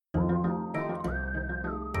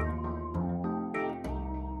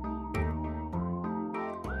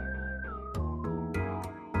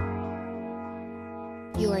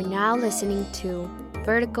You are now listening to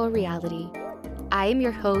Vertical Reality. I am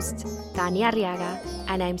your host, Tania Arriaga,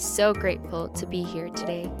 and I'm so grateful to be here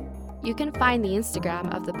today. You can find the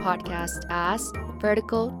Instagram of the podcast as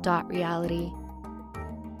vertical.reality.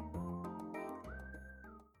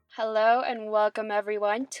 Hello and welcome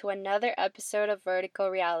everyone to another episode of Vertical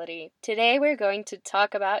Reality. Today we're going to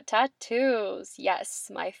talk about tattoos. Yes,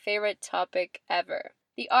 my favorite topic ever.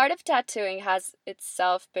 The art of tattooing has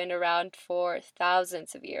itself been around for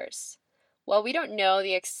thousands of years. While we don't know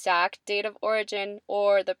the exact date of origin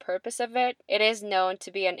or the purpose of it, it is known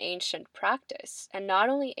to be an ancient practice. And not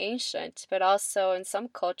only ancient, but also in some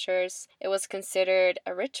cultures, it was considered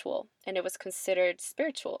a ritual and it was considered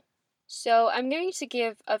spiritual. So I'm going to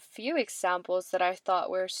give a few examples that I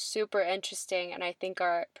thought were super interesting and I think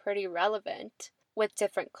are pretty relevant with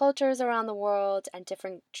different cultures around the world and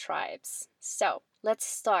different tribes. So let's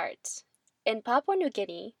start. In Papua New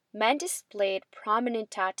Guinea, men displayed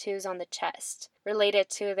prominent tattoos on the chest related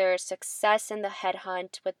to their success in the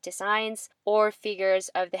headhunt with designs or figures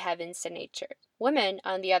of the heavens and nature. Women,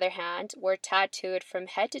 on the other hand, were tattooed from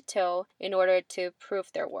head to toe in order to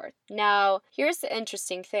prove their worth. Now, here's the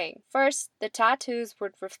interesting thing. First, the tattoos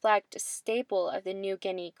would reflect a staple of the New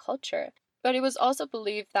Guinea culture, but it was also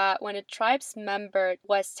believed that when a tribe's member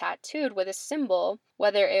was tattooed with a symbol,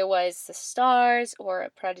 whether it was the stars or a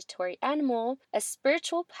predatory animal, a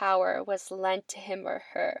spiritual power was lent to him or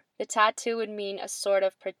her. The tattoo would mean a sort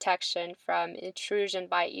of protection from intrusion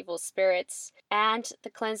by evil spirits and the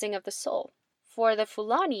cleansing of the soul. For the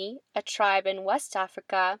Fulani, a tribe in West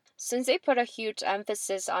Africa, since they put a huge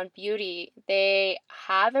emphasis on beauty, they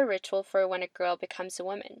have a ritual for when a girl becomes a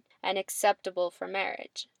woman and acceptable for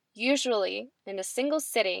marriage. Usually, in a single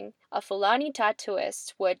sitting, a Fulani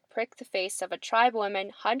tattooist would prick the face of a tribe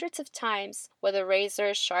woman hundreds of times with a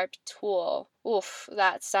razor-sharp tool. Oof,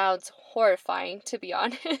 that sounds horrifying, to be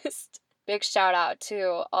honest. Big shout out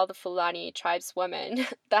to all the Fulani tribeswomen.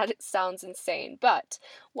 That sounds insane. But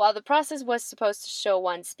while the process was supposed to show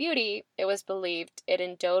one's beauty, it was believed it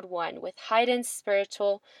endowed one with heightened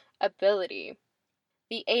spiritual ability.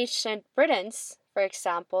 The ancient Britons, for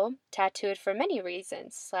example, tattooed for many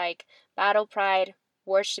reasons, like battle pride,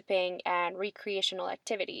 worshipping, and recreational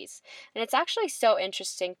activities. And it's actually so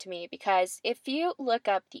interesting to me because if you look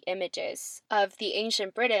up the images of the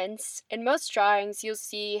ancient Britons, in most drawings you'll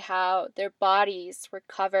see how their bodies were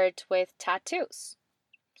covered with tattoos.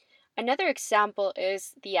 Another example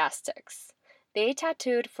is the Aztecs. They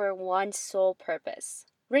tattooed for one sole purpose: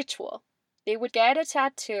 ritual. They would get a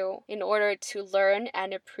tattoo in order to learn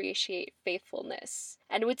and appreciate faithfulness,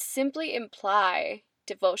 and would simply imply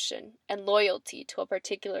devotion and loyalty to a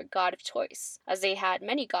particular god of choice, as they had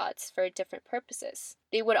many gods for different purposes.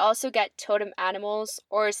 They would also get totem animals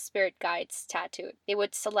or spirit guides tattooed. They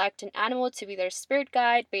would select an animal to be their spirit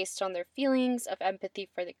guide based on their feelings of empathy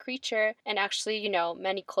for the creature, and actually,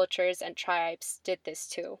 many cultures and tribes did this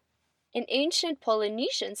too. In ancient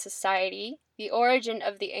Polynesian society, the origin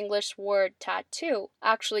of the English word tattoo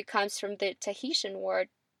actually comes from the Tahitian word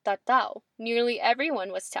tatau. Nearly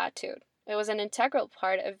everyone was tattooed. It was an integral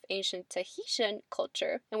part of ancient Tahitian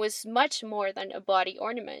culture and was much more than a body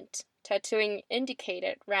ornament. Tattooing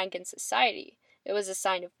indicated rank in society. It was a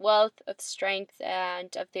sign of wealth, of strength,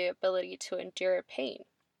 and of the ability to endure pain.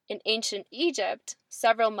 In ancient Egypt,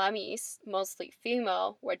 several mummies, mostly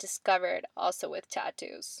female, were discovered also with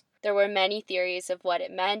tattoos. There were many theories of what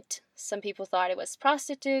it meant. Some people thought it was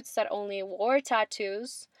prostitutes that only wore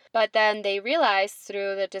tattoos, but then they realized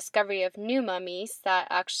through the discovery of new mummies that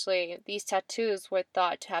actually these tattoos were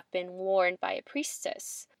thought to have been worn by a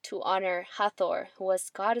priestess to honor Hathor, who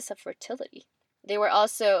was goddess of fertility. They were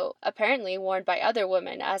also apparently worn by other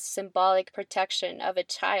women as symbolic protection of a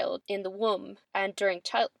child in the womb and during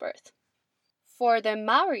childbirth. For the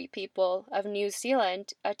Maori people of New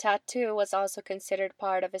Zealand, a tattoo was also considered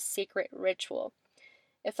part of a secret ritual.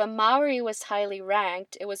 If a Maori was highly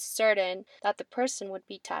ranked, it was certain that the person would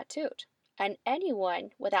be tattooed, and anyone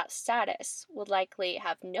without status would likely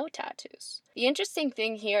have no tattoos. The interesting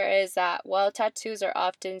thing here is that while tattoos are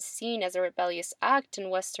often seen as a rebellious act in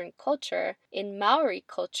Western culture, in Maori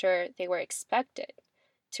culture they were expected.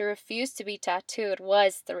 To refuse to be tattooed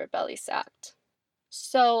was the rebellious act.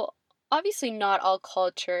 So, obviously, not all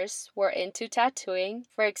cultures were into tattooing.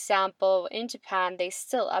 For example, in Japan, they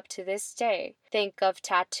still, up to this day, think of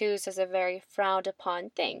tattoos as a very frowned upon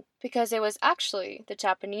thing, because it was actually the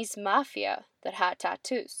Japanese mafia that had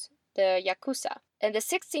tattoos, the Yakuza. In the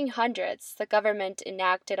 1600s, the government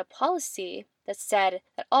enacted a policy that said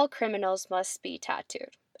that all criminals must be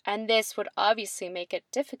tattooed. And this would obviously make it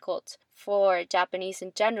difficult for Japanese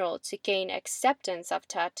in general to gain acceptance of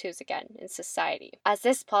tattoos again in society, as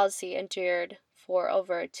this policy endured for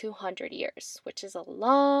over 200 years, which is a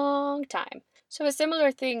long time. So a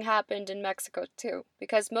similar thing happened in Mexico too,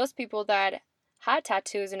 because most people that had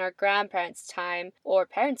tattoos in our grandparents' time, or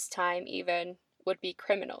parents' time even, would be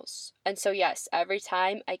criminals. And so yes, every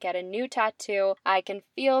time I get a new tattoo, I can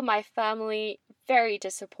feel my family very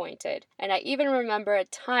disappointed. And I even remember a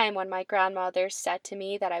time when my grandmother said to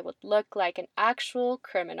me that I would look like an actual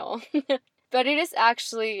criminal. But it is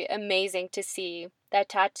actually amazing to see that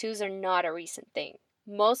tattoos are not a recent thing.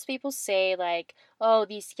 Most people say, like, oh,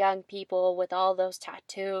 these young people with all those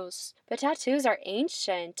tattoos. But tattoos are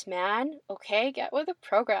ancient, man. Okay, get with the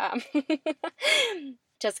program.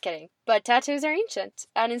 Just kidding. But tattoos are ancient.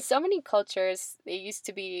 And in so many cultures, they used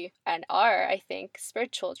to be, and are, I think,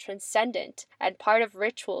 spiritual, transcendent, and part of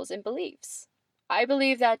rituals and beliefs. I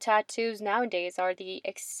believe that tattoos nowadays are the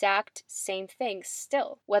exact same thing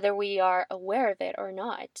still, whether we are aware of it or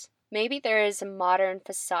not. Maybe there is a modern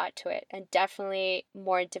facade to it, and definitely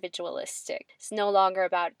more individualistic. It's no longer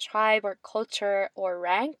about tribe or culture or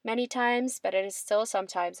rank many times, but it is still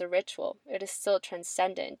sometimes a ritual. It is still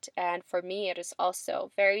transcendent, and for me, it is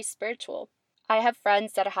also very spiritual. I have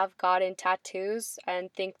friends that have gotten tattoos and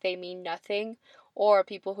think they mean nothing, or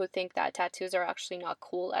people who think that tattoos are actually not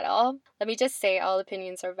cool at all. Let me just say all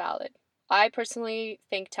opinions are valid. I personally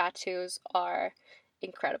think tattoos are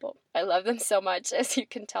incredible. I love them so much, as you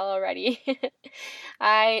can tell already.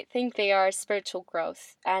 I think they are spiritual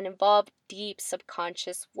growth and involve deep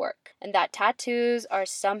subconscious work, and that tattoos are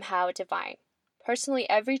somehow divine. Personally,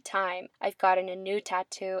 every time I've gotten a new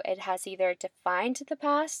tattoo, it has either defined the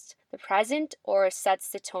past, the present, or sets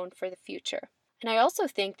the tone for the future. And I also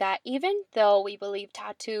think that even though we believe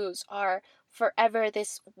tattoos are forever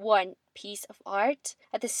this one piece of art,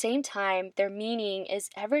 at the same time, their meaning is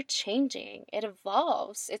ever changing. It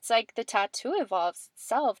evolves. It's like the tattoo evolves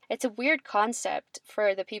itself. It's a weird concept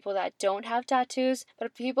for the people that don't have tattoos,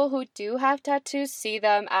 but people who do have tattoos see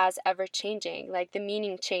them as ever changing, like the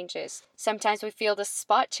meaning changes. Sometimes we feel the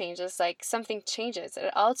spot changes, like something changes,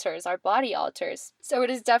 it alters, our body alters. So it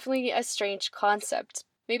is definitely a strange concept.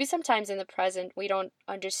 Maybe sometimes in the present we don't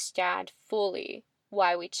understand fully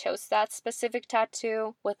why we chose that specific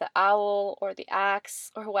tattoo with the owl or the axe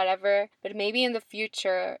or whatever, but maybe in the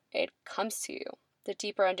future it comes to you. The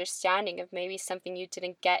deeper understanding of maybe something you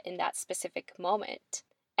didn't get in that specific moment.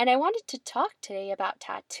 And I wanted to talk today about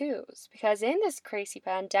tattoos because in this crazy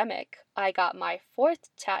pandemic, I got my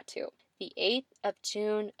fourth tattoo, the 8th of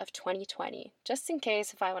June of 2020, just in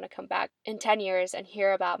case if I want to come back in 10 years and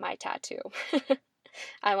hear about my tattoo.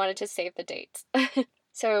 I wanted to save the dates.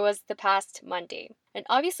 So it was the past Monday. And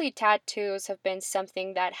obviously tattoos have been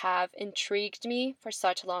something that have intrigued me for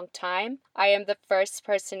such a long time. I am the first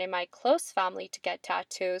person in my close family to get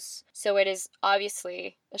tattoos, so it is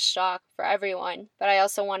obviously a shock for everyone. But I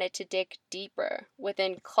also wanted to dig deeper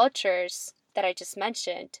within cultures that I just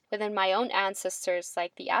mentioned, within my own ancestors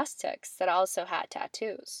like the Aztecs that also had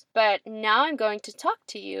tattoos. But now I'm going to talk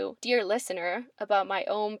to you, dear listener, about my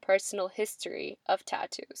own personal history of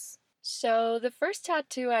tattoos. So the first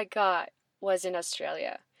tattoo I got was in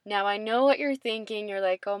Australia. Now I know what you're thinking. You're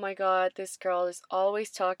like, oh my god, this girl is always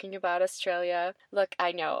talking about Australia. Look,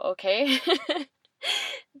 I know, okay?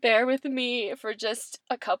 Bear with me for just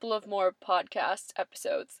a couple of more podcast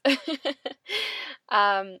episodes.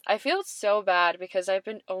 I feel so bad because I've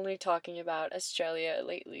been only talking about Australia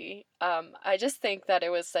lately. I just think that it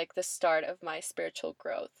was like the start of my spiritual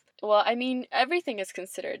growth. Well, I mean, everything is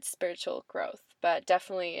considered spiritual growth, but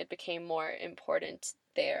definitely it became more important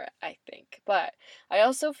there, I think. But I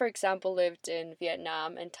also, for example, lived in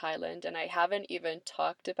Vietnam and Thailand, and I haven't even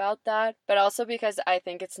talked about that, but also because I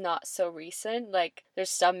think it's not so recent. Like,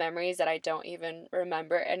 there's some memories that I don't even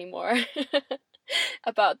remember anymore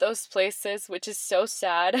about those places, which is so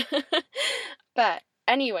sad. But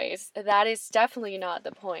anyways, that is definitely not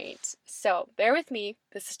the point. So bear with me.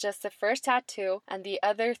 This is just the first tattoo, and the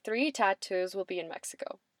other 3 tattoos will be in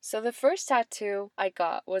Mexico. So the first tattoo I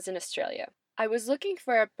got was in Australia. I was looking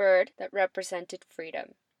for a bird that represented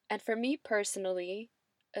freedom. And for me personally,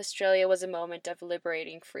 Australia was a moment of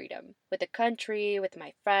liberating freedom. With the country, with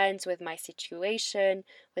my friends, with my situation,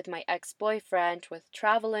 with my ex-boyfriend, with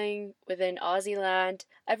traveling within Aussie land,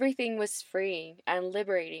 everything was freeing and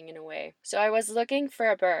liberating in a way. So I was looking for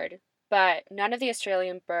a bird but none of the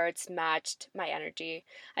Australian birds matched my energy.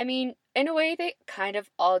 I mean, in a way, they kind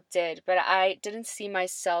of all did, but I didn't see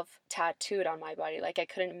myself tattooed on my body. Like, I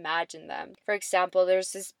couldn't imagine them. For example,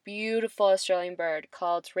 there's this beautiful Australian bird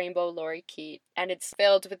called rainbow lorikeet, and it's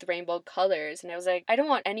filled with rainbow colors. And I was like, I don't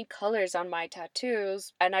want any colors on my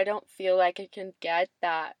tattoos, and I don't feel like I can get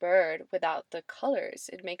that bird without the colors.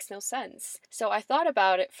 It makes no sense. So I thought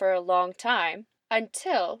about it for a long time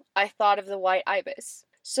until I thought of the white ibis.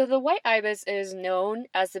 So the white ibis is known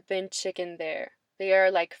as the bin chicken there. They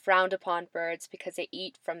are like frowned upon birds because they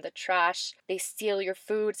eat from the trash. They steal your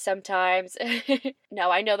food sometimes.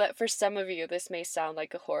 Now, I know that for some of you, this may sound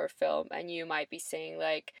like a horror film, and you might be saying,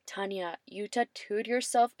 like, Tanya, you tattooed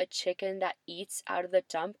yourself a chicken that eats out of the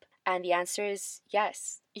dump? And the answer is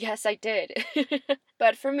yes. Yes, I did.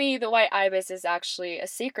 But for me, the white ibis is actually a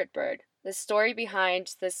secret bird. The story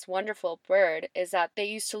behind this wonderful bird is that they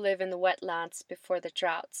used to live in the wetlands before the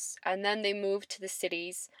droughts, and then they moved to the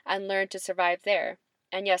cities and learned to survive there.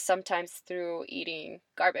 And yes, sometimes through eating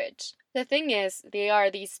garbage. The thing is, they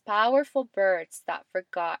are these powerful birds that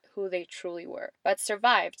forgot who they truly were, but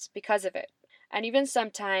survived because of it. And even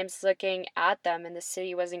sometimes looking at them in the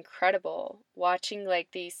city was incredible, watching like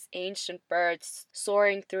these ancient birds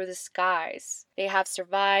soaring through the skies. They have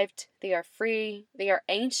survived, they are free, they are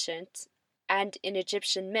ancient, and in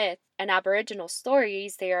Egyptian myth and Aboriginal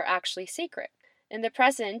stories, they are actually sacred. In the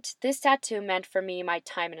present, this tattoo meant for me my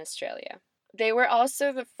time in Australia. They were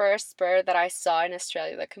also the first bird that I saw in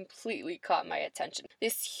Australia that completely caught my attention.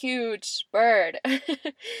 This huge bird.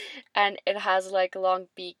 And it has like a long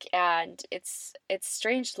beak, and it's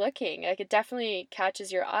strange looking. Like, it definitely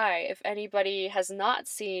catches your eye. If anybody has not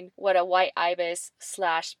seen what a white ibis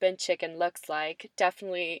slash bin chicken looks like,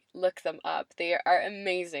 definitely look them up. They are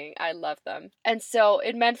amazing. I love them. And so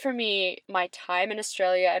it meant for me my time in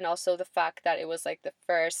Australia, and also the fact that it was like the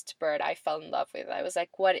first bird I fell in love with. I was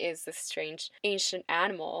like, what is this strange ancient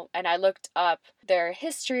animal? And I looked up their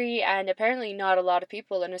history, and apparently not a lot of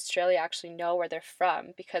people in Australia actually know where they're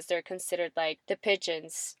from, because they're considered like the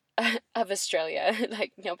pigeons of Australia.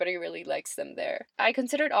 Like, nobody really likes them there. I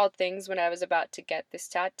considered all things when I was about to get this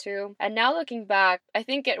tattoo, and now looking back, I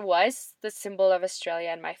think it was the symbol of Australia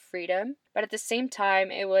and my freedom, but at the same time,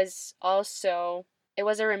 it was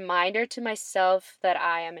a reminder to myself that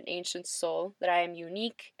I am an ancient soul, that I am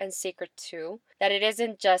unique and sacred too, that it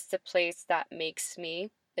isn't just a place that makes me,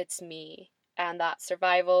 it's me, and that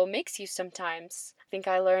survival makes you sometimes. I think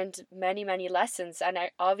I learned many, many lessons, and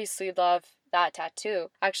I obviously love that tattoo.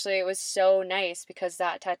 Actually, it was so nice because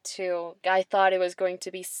that tattoo, I thought it was going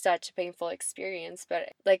to be such a painful experience, but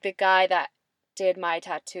like the guy that did my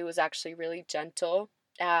tattoo was actually really gentle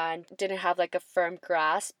and didn't have like a firm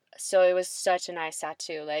grasp. So it was such a nice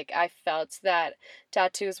tattoo. Like, I felt that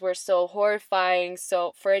tattoos were so horrifying.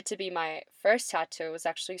 So for it to be my first tattoo, it was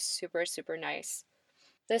actually super, super nice.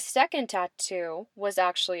 The second tattoo was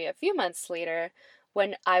actually a few months later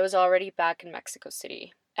when I was already back in Mexico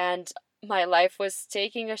City. And my life was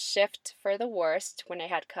taking a shift for the worst when I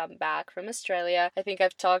had come back from Australia. I think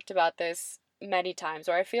I've talked about this many times,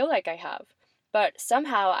 or I feel like I have. But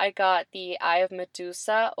somehow I got the Eye of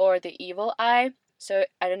Medusa, or the Evil Eye. So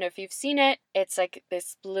I don't know if you've seen it. It's like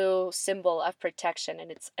this blue symbol of protection,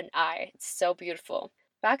 and it's an eye. It's so beautiful.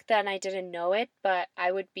 Back then I didn't know it, but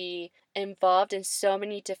I would be involved in so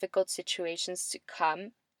many difficult situations to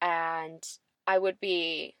come, and I would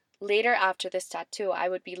be later after this tattoo, I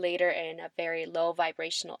would be later in a very low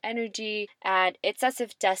vibrational energy, and it's as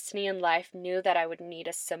if destiny and life knew that I would need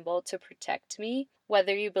a symbol to protect me,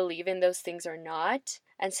 whether you believe in those things or not.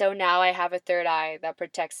 And so now I have a third eye that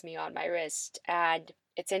protects me on my wrist, and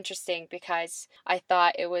it's interesting because I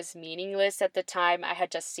thought it was meaningless at the time. I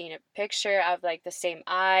had just seen a picture of like the same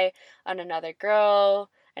eye on another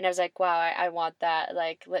girl, and I was like, wow, I want that.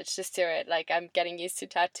 Like, let's just do it. Like, I'm getting used to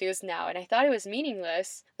tattoos now. And I thought it was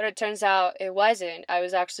meaningless, but it turns out it wasn't. I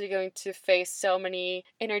was actually going to face so many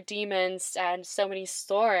inner demons and so many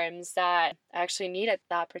storms that I actually needed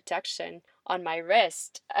that protection on my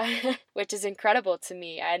wrist, which is incredible to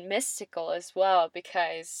me and mystical as well,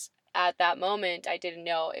 because at that moment I didn't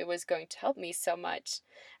know it was going to help me so much.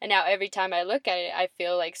 And now every time I look at it, I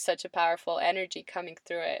feel like such a powerful energy coming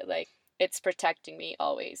through it. Like, it's protecting me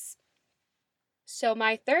always. So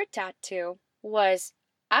my third tattoo was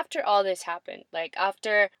after all this happened, like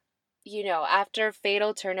after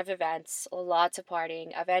fatal turn of events, lots of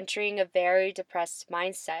partying, of entering a very depressed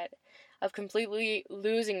mindset, of completely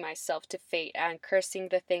losing myself to fate and cursing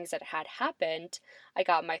the things that had happened, I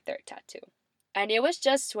got my third tattoo. And it was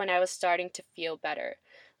just when I was starting to feel better,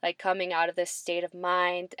 like coming out of this state of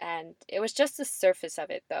mind, and it was just the surface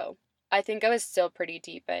of it though. I think I was still pretty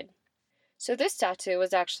deep in. So this tattoo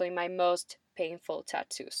was actually my most painful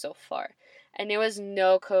tattoo so far, and it was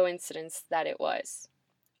no coincidence that it was.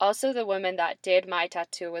 Also, the woman that did my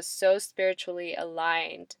tattoo was so spiritually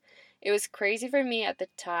aligned. It was crazy for me at the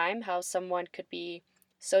time how someone could be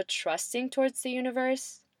so trusting towards the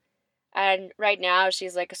universe. And right now,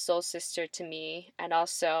 she's like a soul sister to me, and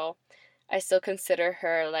also I still consider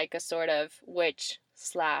her like a sort of witch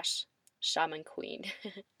slash shaman queen.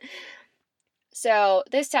 So,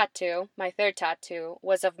 this tattoo, my third tattoo,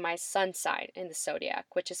 was of my sun sign in the zodiac,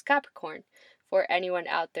 which is Capricorn, for anyone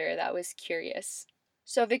out there that was curious.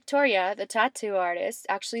 So, Victoria, the tattoo artist,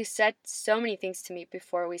 actually said so many things to me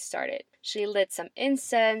before we started. She lit some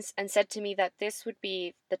incense and said to me that this would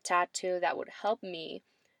be the tattoo that would help me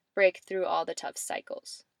break through all the tough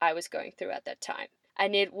cycles I was going through at that time.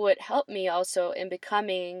 And it would help me also in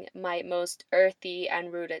becoming my most earthy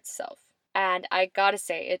and rooted self. And I gotta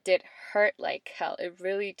say, it did hurt like hell. It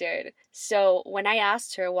really did. So when I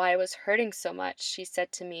asked her why it was hurting so much, she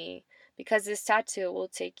said to me, because this tattoo will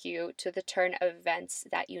take you to the turn of events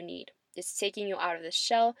that you need. It's taking you out of the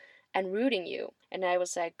shell and rooting you. And I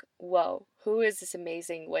was like, whoa, who is this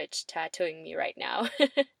amazing witch tattooing me right now?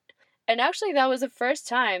 And actually, that was the first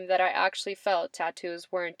time that I actually felt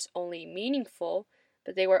tattoos weren't only meaningful,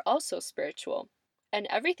 but they were also spiritual. And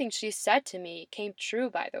everything she said to me came true,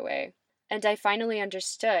 by the way. And I finally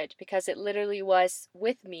understood because it literally was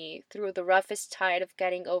with me through the roughest tide of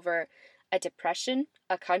getting over a depression,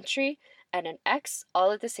 a country, and an ex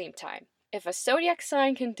all at the same time. If a zodiac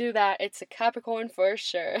sign can do that, it's a Capricorn for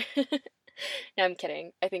sure. No, I'm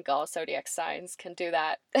kidding. I think all zodiac signs can do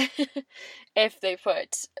that if they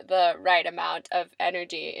put the right amount of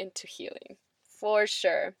energy into healing. For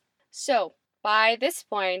sure. So, by this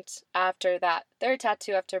point, after that third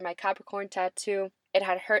tattoo, after my Capricorn tattoo, it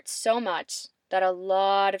had hurt so much that a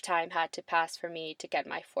lot of time had to pass for me to get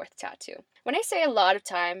my fourth tattoo. When I say a lot of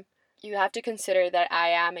time, you have to consider that I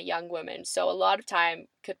am a young woman, so a lot of time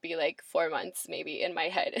could be like 4 months maybe in my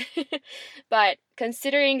head. But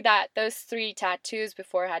considering that those three tattoos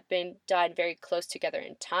before had been done very close together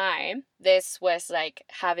in time, this was like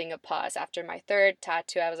having a pause. After my third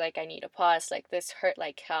tattoo, I was like, I need a pause. Like, this hurt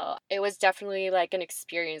like hell. It was definitely like an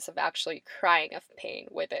experience of actually crying of pain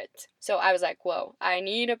with it. So I was like, whoa, I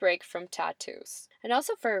need a break from tattoos. And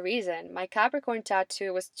also for a reason, my Capricorn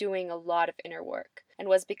tattoo was doing a lot of inner work and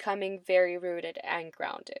was becoming very rooted and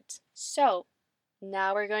grounded. So,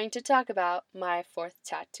 now we're going to talk about my fourth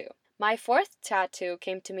tattoo. My fourth tattoo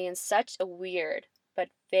came to me in such a weird but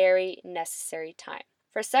very necessary time.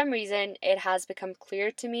 For some reason, it has become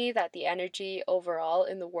clear to me that the energy overall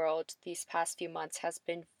in the world these past few months has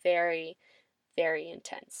been very, very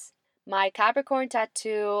intense. My Capricorn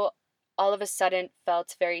tattoo all of a sudden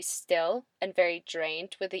felt very still and very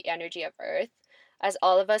drained with the energy of Earth, as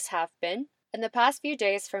all of us have been. And the past few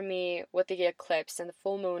days for me, with the eclipse and the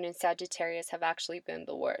full moon in Sagittarius, have actually been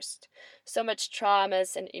the worst. So much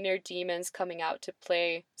traumas and inner demons coming out to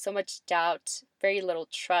play, so much doubt, very little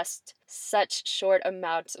trust, such short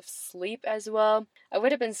amounts of sleep as well. I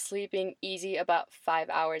would have been sleeping easy about 5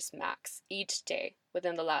 hours max each day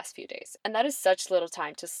within the last few days. And that is such little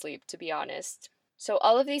time to sleep, to be honest. So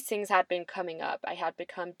all of these things had been coming up. I had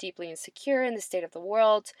become deeply insecure in the state of the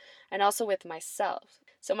world and also with myself.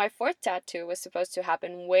 So my fourth tattoo was supposed to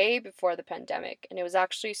happen way before the pandemic, and it was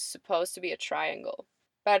actually supposed to be a triangle.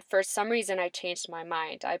 But for some reason, I changed my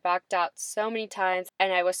mind. I backed out so many times,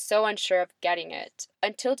 and I was so unsure of getting it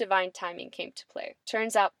until divine timing came to play.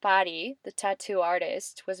 Turns out Patty, the tattoo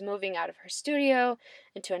artist, was moving out of her studio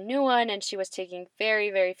into a new one, and she was taking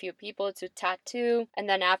very, very few people to tattoo. And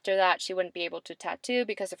then after that, she wouldn't be able to tattoo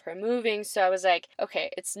because of her moving. So I was like,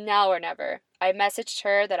 okay, it's now or never. I messaged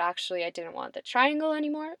her that actually I didn't want the triangle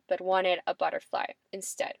anymore, but wanted a butterfly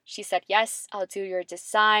instead. She said, yes, I'll do your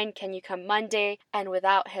design. Can you come Monday? And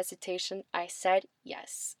without hesitation, I said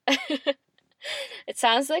yes. It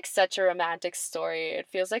sounds like such a romantic story. It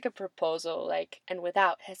feels like a proposal, like, and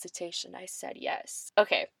without hesitation, I said yes.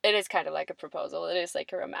 Okay, it is kind of like a proposal. It is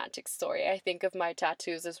like a romantic story. I think of my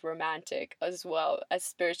tattoos as romantic as well as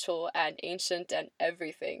spiritual and ancient and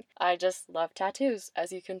everything. I just love tattoos,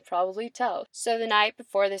 as you can probably tell. So the night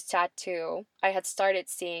before this tattoo, I had started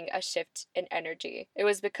seeing a shift in energy. It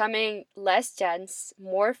was becoming less dense,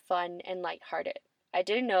 more fun, and lighthearted. I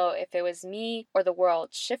didn't know if it was me or the world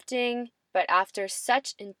shifting, but after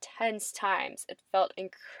such intense times, it felt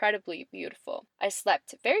incredibly beautiful. I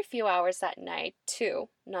slept very few hours that night, too.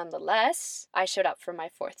 Nonetheless, I showed up for my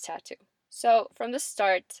fourth tattoo. So, from the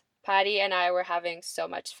start, Patty and I were having so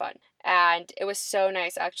much fun. And it was so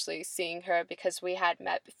nice actually seeing her because we had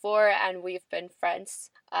met before and we've been friends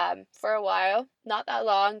for a while. Not that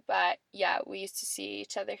long, but yeah, we used to see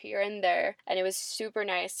each other here and there. And it was super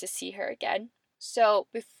nice to see her again. So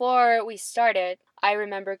before we started, I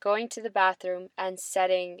remember going to the bathroom and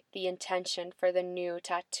setting the intention for the new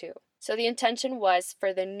tattoo. So the intention was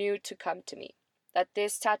for the new to come to me, that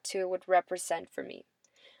this tattoo would represent for me.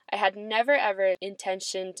 I had never ever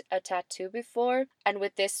intentioned a tattoo before, and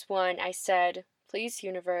with this one I said, please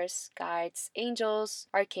universe, guides, angels,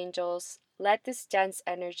 archangels, let this dense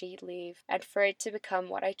energy leave and for it to become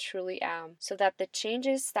what I truly am, so that the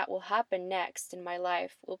changes that will happen next in my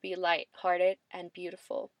life will be light-hearted and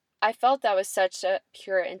beautiful. I felt that was such a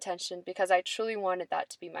pure intention because I truly wanted that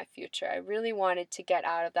to be my future. I really wanted to get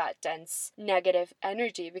out of that dense negative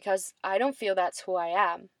energy because I don't feel that's who I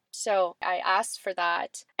am. So I asked for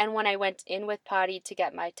that, and when I went in with Patty to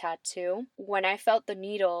get my tattoo, when I felt the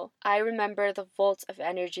needle, I remember the volt of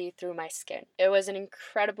energy through my skin. It was an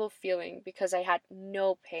incredible feeling because I had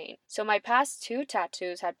no pain. So my past two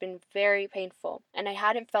tattoos had been very painful, and I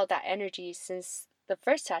hadn't felt that energy since the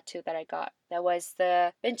first tattoo that I got. That was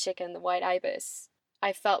the Binchik and the White Ibis.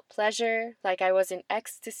 I felt pleasure, like I was in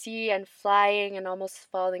ecstasy and flying and almost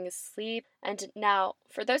falling asleep. And now,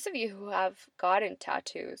 for those of you who have gotten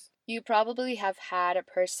tattoos, you probably have had a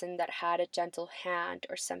person that had a gentle hand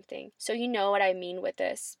or something. So you know what I mean with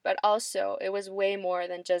this. But also, it was way more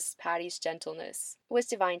than just Patty's gentleness. It was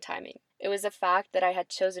divine timing. It was the fact that I had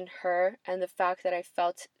chosen her and the fact that I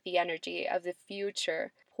felt the energy of the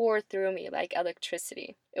future pour through me like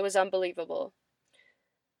electricity. It was unbelievable.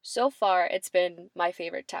 So far, it's been my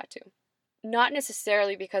favorite tattoo. Not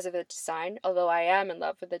necessarily because of the design, although I am in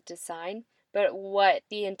love with the design, but what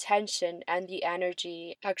the intention and the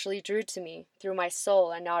energy actually drew to me through my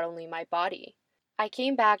soul and not only my body. I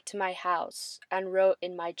came back to my house and wrote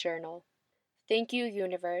in my journal, thank you,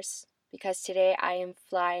 universe, because today I am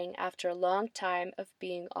flying after a long time of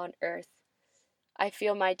being on Earth. I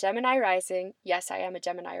feel my Gemini rising, yes, I am a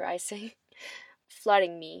Gemini rising,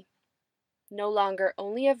 flooding me. No longer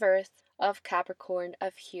only of Earth, of Capricorn,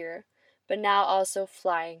 of here, but now also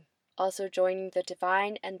flying, also joining the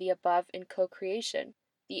divine and the above in co-creation,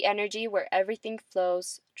 the energy where everything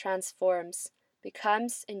flows, transforms,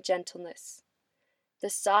 becomes in gentleness. The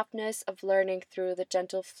softness of learning through the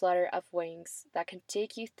gentle flutter of wings that can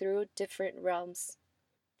take you through different realms.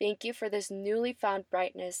 Thank you for this newly found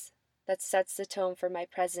brightness that sets the tone for my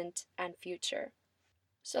present and future.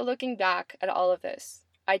 So looking back at all of this,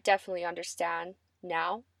 I definitely understand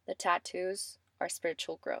now that tattoos are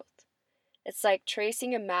spiritual growth. It's like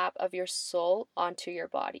tracing a map of your soul onto your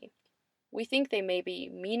body. We think they may be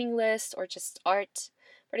meaningless or just art,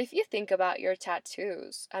 but if you think about your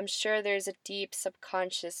tattoos, I'm sure there's a deep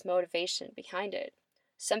subconscious motivation behind it.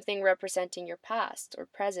 Something representing your past or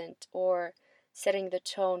present or setting the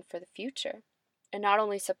tone for the future. And not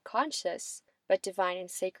only subconscious, but divine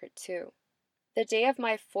and sacred too. The day of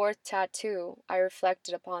my fourth tattoo, I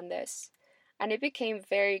reflected upon this, and it became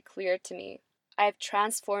very clear to me. I have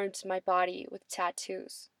transformed my body with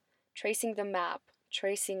tattoos, tracing the map,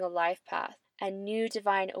 tracing a life path, and new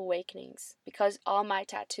divine awakenings, because all my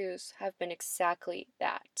tattoos have been exactly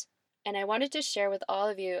that. And I wanted to share with all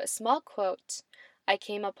of you a small quote I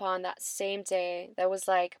came upon that same day that was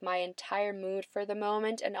like my entire mood for the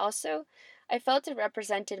moment, and also I felt it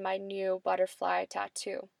represented my new butterfly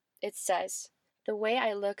tattoo. It says, the way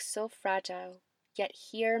I look so fragile, yet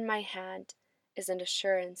here in my hand is an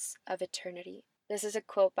assurance of eternity. This is a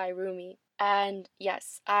quote by Rumi. And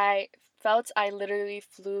yes, I felt I literally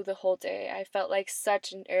flew the whole day. I felt like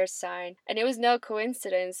such an air sign. And it was no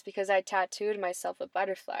coincidence because I tattooed myself a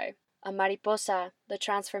butterfly. A mariposa, the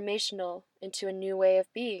transformational into a new way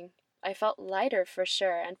of being. I felt lighter for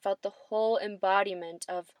sure and felt the whole embodiment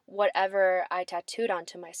of whatever I tattooed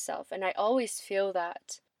onto myself. And I always feel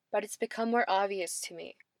that. But it's become more obvious to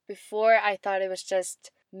me. Before, I thought it was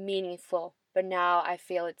just meaningful, but now I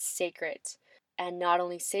feel it's sacred. And not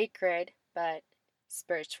only sacred, but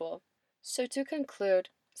spiritual. So, to conclude,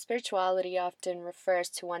 spirituality often refers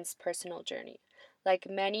to one's personal journey. Like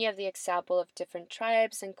many of the example of different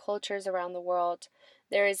tribes and cultures around the world,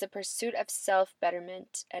 there is a pursuit of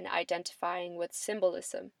self-betterment and identifying with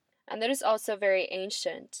symbolism. And that is also very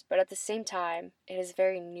ancient, but at the same time, it is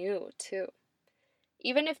very new too.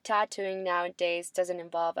 Even if tattooing nowadays doesn't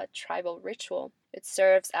involve a tribal ritual, it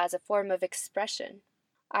serves as a form of expression.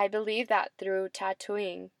 I believe that through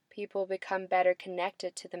tattooing, people become better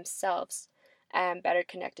connected to themselves and better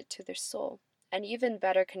connected to their soul, and even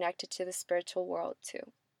better connected to the spiritual world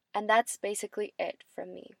too. And that's basically it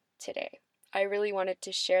from me today. I really wanted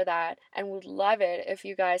to share that and would love it if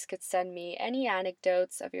you guys could send me any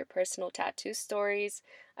anecdotes of your personal tattoo stories.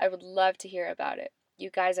 I would love to hear about it. You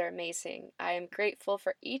guys are amazing. I am grateful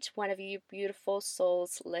for each one of you beautiful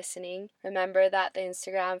souls listening. Remember that the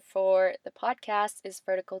Instagram for the podcast is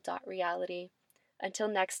vertical.reality. Until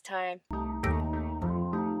next time.